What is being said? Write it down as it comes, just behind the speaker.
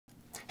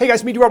Hey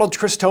guys, Meteorologist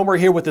Chris Tomer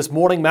here with this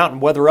morning mountain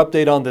weather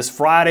update on this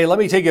Friday. Let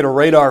me take you to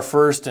radar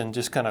first and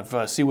just kind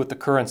of see what the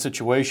current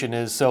situation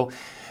is. So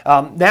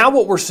now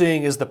what we're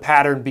seeing is the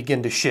pattern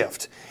begin to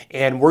shift.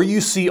 And where you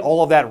see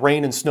all of that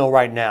rain and snow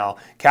right now,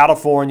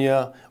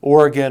 California,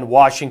 Oregon,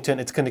 Washington,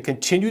 it's going to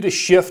continue to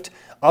shift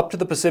up to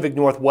the Pacific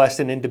Northwest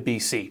and into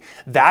BC.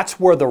 That's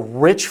where the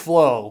rich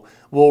flow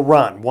will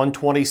run,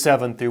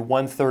 127 through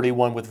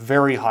 131 with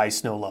very high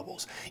snow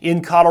levels.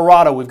 In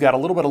Colorado, we've got a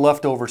little bit of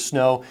leftover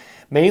snow,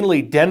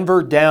 mainly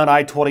Denver down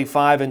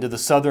I-25 into the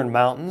southern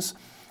mountains.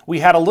 We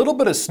had a little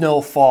bit of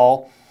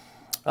snowfall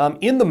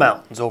in the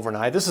mountains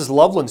overnight. This is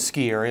Loveland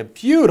ski area.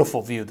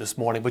 Beautiful view this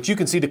morning, but you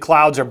can see the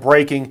clouds are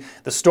breaking,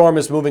 the storm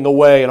is moving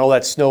away, and all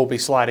that snow will be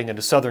sliding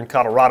into southern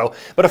Colorado.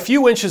 But a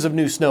few inches of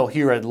new snow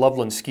here at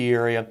Loveland ski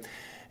area.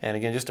 And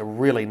again, just a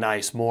really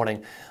nice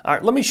morning. All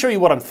right, let me show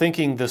you what I'm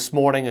thinking this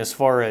morning as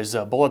far as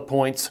bullet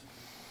points.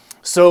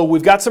 So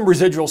we've got some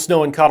residual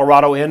snow in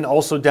Colorado and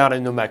also down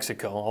in New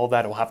Mexico. All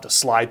that will have to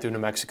slide through New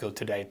Mexico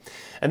today.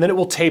 And then it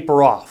will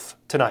taper off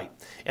tonight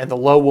and the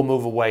low will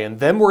move away. And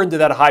then we're into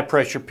that high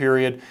pressure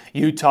period,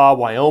 Utah,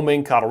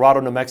 Wyoming, Colorado,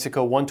 New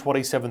Mexico,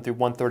 127 through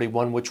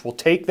 131, which will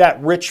take that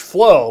rich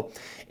flow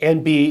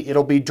and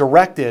it'll be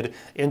directed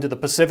into the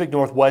Pacific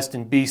Northwest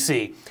and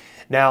BC.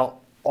 Now,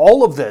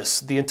 all of this,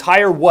 the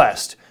entire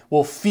West,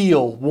 will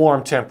feel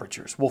warm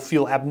temperatures, will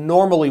feel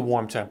abnormally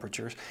warm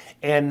temperatures,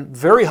 and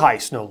very high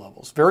snow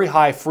levels, very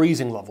high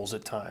freezing levels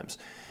at times.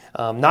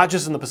 Not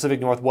just in the Pacific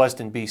Northwest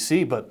and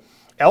BC, but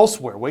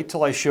elsewhere. Wait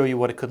till I show you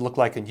what it could look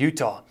like in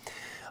Utah.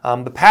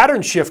 The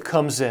pattern shift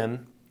comes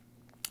in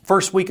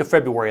first week of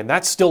February, and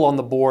that's still on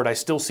the board. I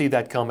still see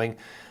that coming,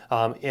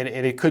 and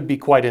it could be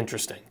quite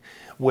interesting,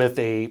 with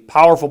a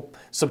powerful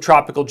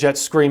subtropical jet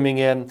screaming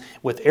in,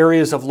 with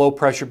areas of low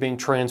pressure being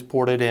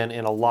transported in,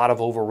 and a lot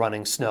of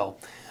overrunning snow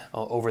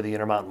over the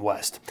Intermountain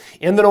West.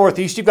 In the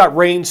Northeast, you've got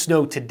rain,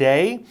 snow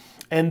today,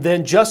 and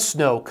then just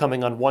snow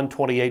coming on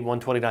 128,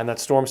 129. That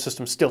storm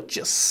system still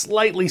just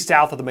slightly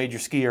south of the major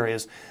ski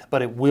areas,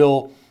 but it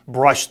will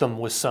brush them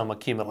with some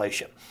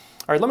accumulation.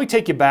 All right, let me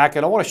take you back,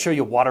 and I want to show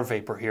you water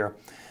vapor here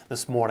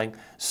this morning.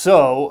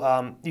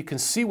 So you can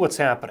see what's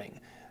happening.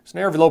 There's an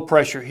area of low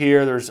pressure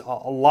here. There's a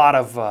lot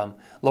of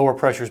lower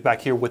pressures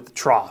back here with the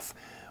trough.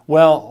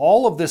 Well,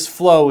 all of this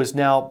flow is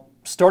now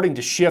starting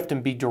to shift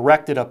and be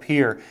directed up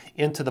here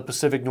into the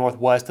Pacific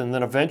Northwest, and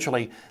then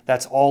eventually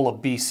that's all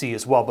of BC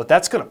as well. But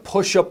that's going to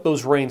push up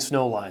those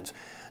rain-snow lines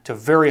to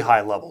very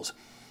high levels.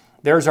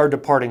 There's our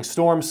departing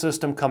storm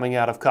system coming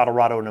out of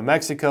Colorado and New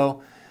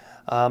Mexico.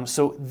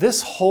 So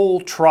this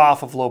whole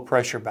trough of low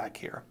pressure back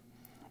here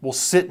will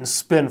sit and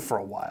spin for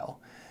a while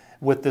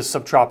with this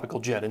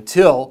subtropical jet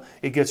until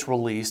it gets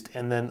released,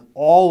 and then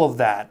all of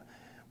that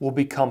will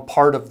become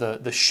part of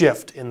the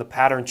shift in the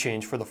pattern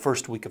change for the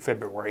first week of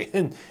February.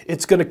 And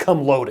it's going to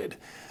come loaded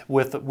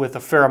with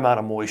a fair amount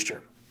of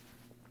moisture.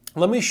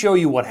 Let me show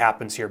you what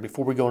happens here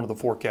before we go into the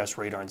forecast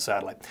radar and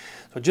satellite.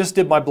 So I just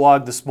did my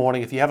blog this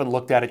morning. If you haven't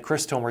looked at it,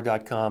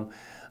 christomer.com.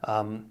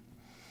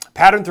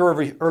 Pattern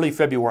through early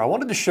February. I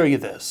wanted to show you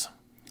this.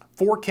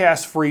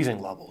 Forecast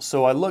freezing levels.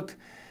 So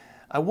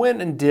I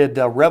went and did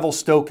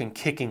Revelstoke and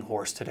Kicking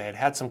Horse today. I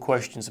had some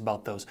questions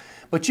about those.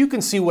 But you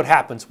can see what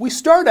happens. We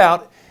start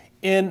out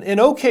in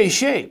okay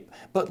shape,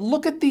 but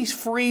look at these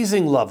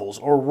freezing levels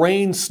or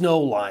rain snow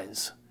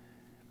lines.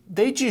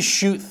 They just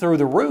shoot through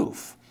the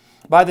roof.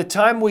 By the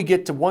time we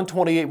get to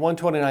 128,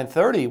 129,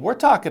 30, we're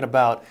talking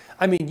about,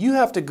 I mean, you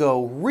have to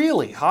go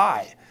really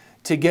high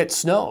to get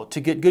snow,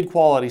 to get good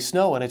quality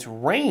snow, and it's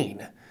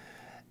rain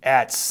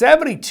at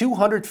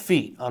 7,200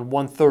 feet on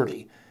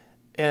 130.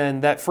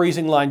 And that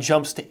freezing line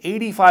jumps to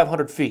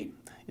 8,500 feet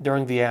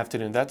during the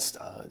afternoon. That's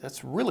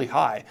really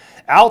high.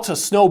 Alta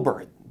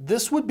snowbird.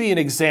 This would be an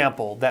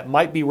example that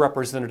might be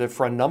representative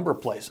for a number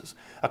of places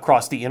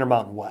across the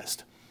Intermountain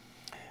West.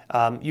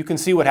 You can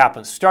see what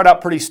happens. Start out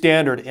pretty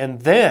standard,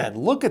 and then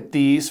look at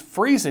these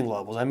freezing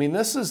levels. I mean,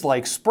 this is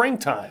like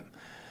springtime.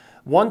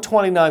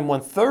 129,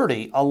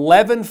 130,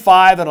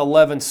 11.5 and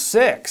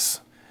 11.6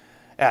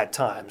 at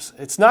times.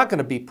 It's not going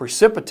to be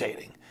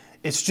precipitating.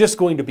 It's just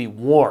going to be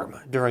warm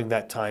during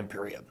that time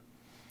period.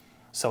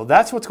 So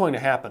that's what's going to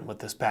happen with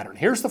this pattern.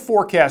 Here's the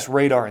forecast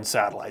radar and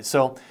satellite.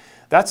 So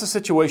that's the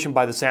situation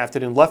by this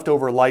afternoon.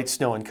 Leftover light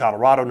snow in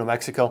Colorado, New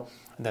Mexico,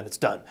 and then it's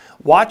done.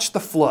 Watch the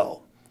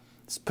flow.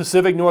 It's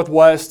Pacific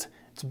Northwest,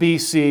 it's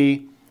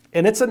BC,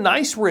 and it's a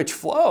nice rich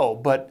flow,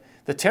 but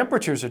the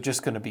temperatures are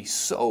just going to be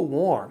so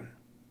warm.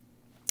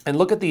 And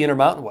look at the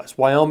Intermountain West,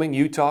 Wyoming,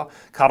 Utah,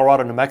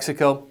 Colorado, New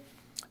Mexico.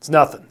 It's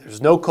nothing.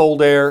 There's no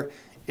cold air.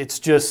 It's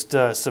just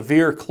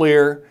severe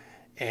clear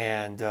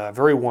and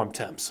very warm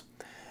temps.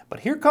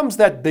 But here comes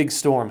that big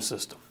storm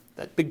system,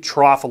 that big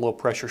trough of low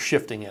pressure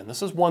shifting in.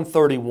 This is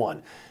 131.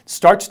 It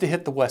starts to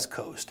hit the West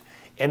Coast,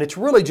 and it's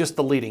really just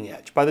the leading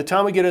edge. By the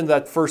time we get into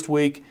that first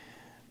week,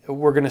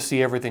 we're going to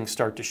see everything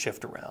start to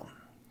shift around.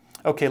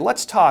 Okay,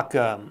 let's talk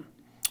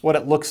what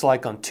it looks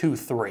like on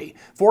 2-3.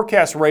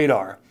 Forecast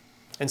radar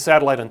and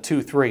satellite on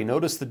 2-3.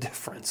 Notice the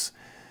difference.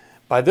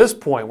 By this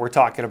point, we're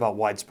talking about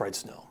widespread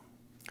snow.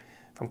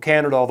 from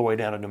Canada all the way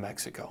down to New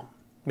Mexico.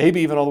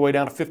 Maybe even all the way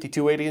down to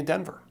 5280 in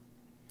Denver.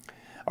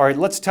 All right,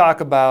 let's talk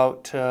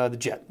about the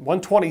jet.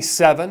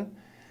 127,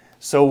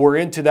 so we're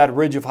into that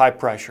ridge of high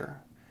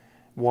pressure,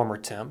 warmer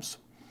temps.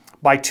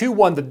 By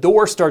 2-1, the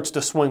door starts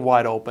to swing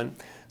wide open.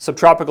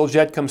 Subtropical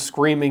jet comes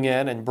screaming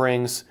in and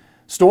brings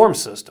storm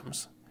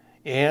systems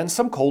and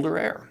some colder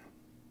air.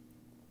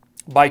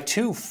 By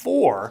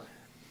 2-4,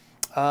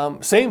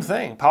 same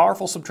thing,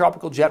 powerful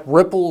subtropical jet,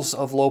 ripples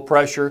of low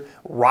pressure,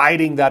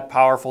 riding that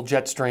powerful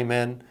jet stream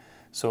in,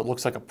 so it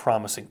looks like a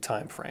promising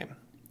time frame.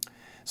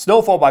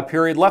 Snowfall by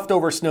period,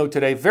 leftover snow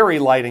today, very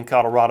light in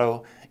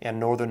Colorado and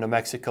northern New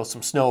Mexico,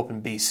 some snow up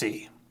in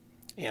BC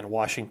and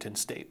Washington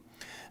State.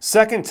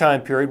 Second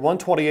time period,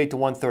 128 to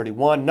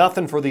 131,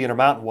 nothing for the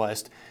Intermountain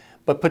West,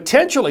 but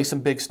potentially some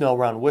big snow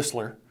around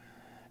Whistler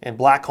and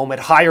Blackcomb at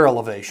higher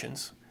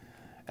elevations.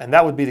 And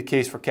that would be the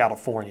case for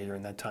California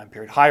during that time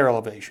period, higher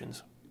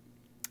elevations.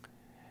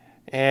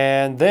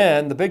 And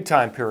then the big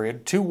time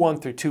period,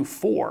 2-1 through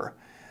 2-4,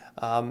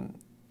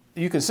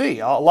 you can see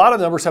a lot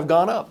of numbers have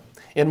gone up.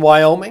 In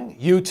Wyoming,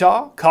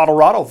 Utah,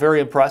 Colorado,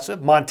 very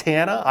impressive.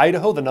 Montana,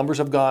 Idaho, the numbers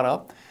have gone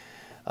up.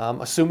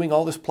 Assuming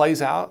all this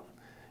plays out,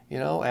 you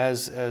know,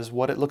 as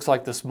what it looks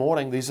like this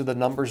morning, these are the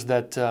numbers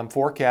that I'm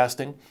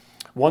forecasting,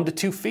 1 to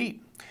 2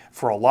 feet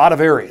for a lot of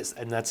areas,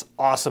 and that's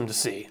awesome to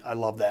see. I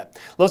love that.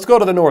 Let's go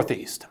to the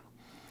Northeast.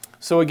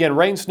 So again,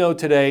 rain, snow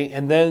today,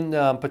 and then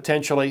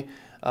potentially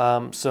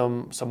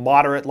some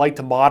moderate, light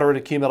to moderate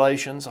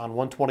accumulations on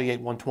 128,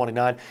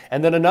 129,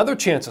 and then another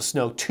chance of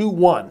snow,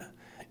 2-1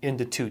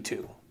 into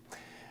 2-2.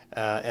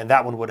 And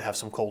that one would have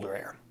some colder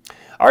air.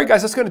 All right,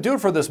 guys, that's going to do it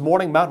for this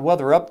morning Mountain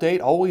Weather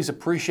Update. Always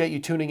appreciate you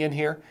tuning in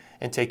here,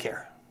 and take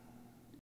care.